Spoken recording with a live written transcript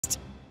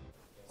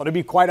Well, to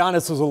be quite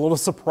honest, I was a little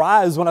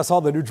surprised when I saw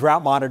the new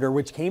drought monitor,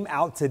 which came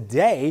out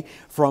today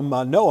from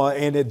NOAA,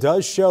 and it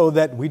does show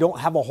that we don't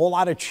have a whole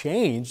lot of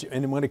change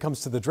when it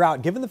comes to the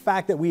drought. Given the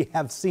fact that we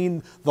have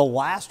seen the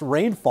last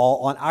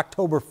rainfall on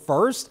October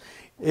 1st,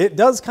 it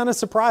does kind of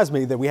surprise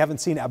me that we haven't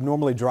seen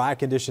abnormally dry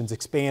conditions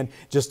expand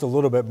just a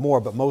little bit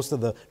more, but most of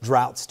the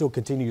drought still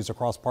continues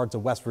across parts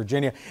of West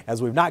Virginia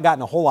as we've not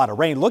gotten a whole lot of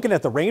rain. Looking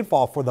at the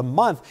rainfall for the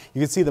month, you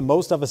can see that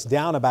most of us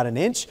down about 1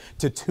 inch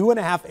to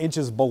 2.5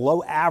 inches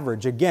below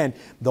average. Again,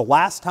 the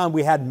last time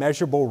we had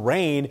measurable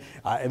rain,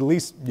 at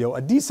least a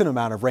decent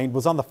amount of rain,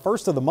 was on the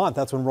 1st of the month.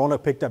 That's when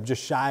Roanoke picked up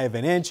just shy of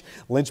 1 inch.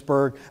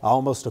 Lynchburg,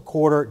 almost a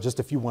quarter, just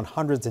a few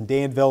 100s in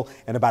Danville,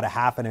 and about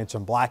 1/2 inch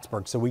in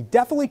Blacksburg. So we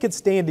definitely could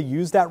stand to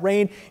use that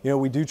rain.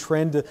 We do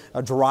trend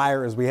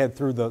drier as we head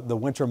through the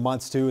winter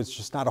months too. It's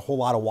just not a whole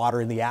lot of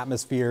water in the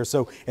atmosphere.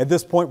 So at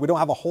this point, we don't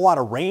have a whole lot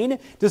of rain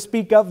to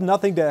speak of,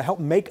 nothing to help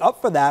make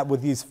up for that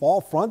with these fall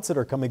fronts that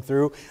are coming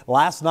through.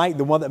 Last night,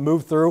 the one that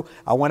moved through,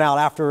 I went out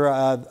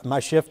after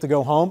my shift to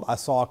go home. I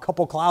saw a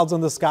couple clouds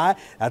in the sky.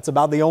 That's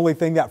about the only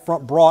thing that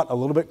front brought. A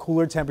little bit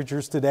cooler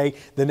temperatures today.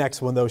 The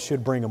next one, though,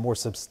 should bring a more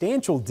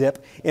substantial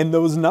dip in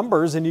those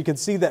numbers. And you can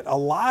see that a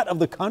lot of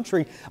the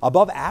country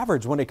above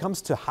average when it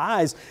comes to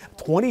highs.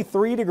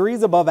 23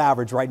 degrees above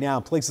average right now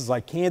in places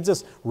like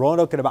Kansas,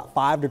 Roanoke at about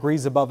 5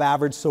 degrees above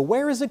average. So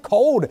where is it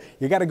cold?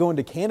 You got to go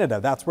into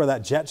Canada. That's where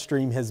that jet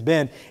stream has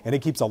been, and it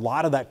keeps a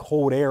lot of that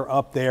cold air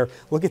up there.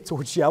 Look at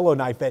towards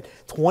Yellowknife at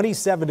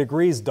 27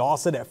 degrees,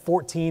 Dawson at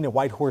 14, and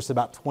Whitehorse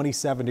about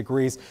 27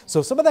 degrees.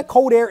 So some of that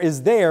cold air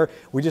is there.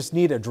 We just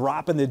need a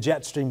drop in the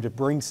jet stream to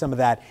bring some of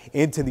that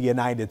into the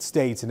United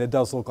States, and it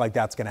does look like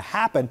that's going to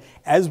happen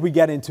as we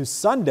get into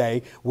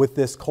Sunday with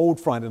this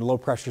cold front and low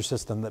pressure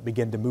system that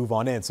begin to move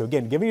on in. So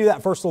again, giving you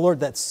that first alert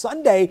that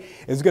Sunday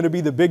is going to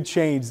be the big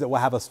change that will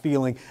have us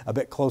feeling a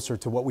bit closer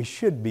to what we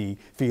should be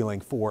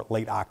feeling for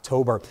late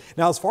October.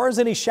 Now, as far as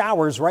any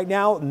showers right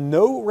now,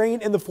 no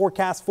rain in the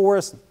forecast for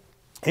us.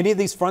 Any of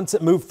these fronts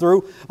that move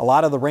through, a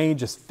lot of the rain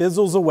just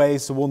fizzles away.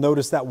 So we'll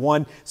notice that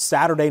one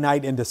Saturday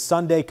night into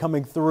Sunday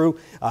coming through,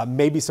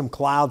 maybe some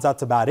clouds.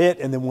 That's about it.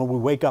 And then when we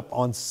wake up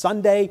on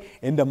Sunday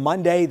into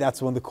Monday,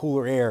 that's when the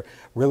cooler air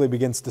really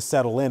begins to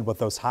settle in with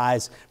those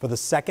highs for the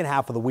second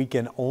half of the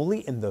weekend only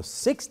in the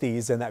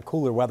 60s. And that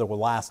cooler weather will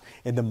last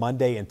into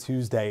Monday and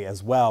Tuesday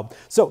as well.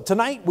 So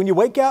tonight, when you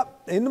wake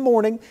up in the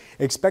morning,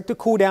 expect to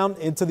cool down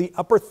into the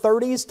upper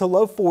 30s to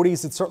low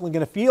 40s. It's certainly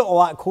going to feel a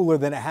lot cooler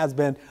than it has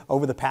been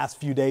over the past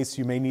few days, so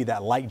you may need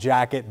that light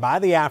jacket. By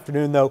the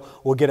afternoon, though,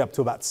 we'll get up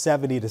to about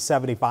 70 to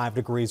 75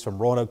 degrees from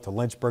Roanoke to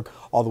Lynchburg,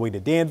 all the way to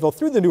Danville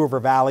through the New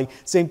River Valley.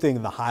 Same thing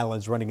in the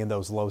Highlands, running in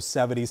those low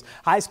 70s.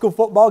 High school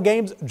football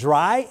games,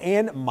 dry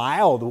and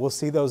mild. We'll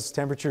see those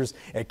temperatures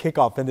at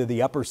kickoff into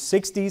the upper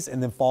 60s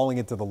and then falling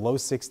into the low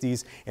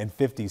 60s and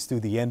 50s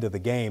through the end of the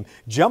game.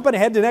 Jumping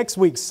ahead to next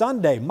week,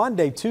 Sunday,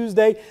 Monday,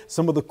 Tuesday,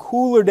 some of the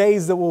cooler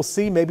days that we'll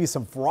see, maybe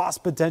some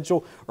frost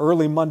potential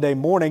early Monday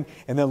morning.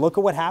 And then look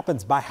at what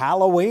happens by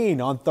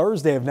Halloween on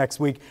Thursday of next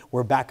week.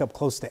 We're back up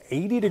close to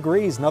 80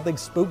 degrees. Nothing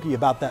spooky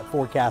about that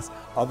forecast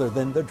other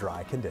than the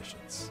dry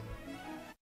conditions.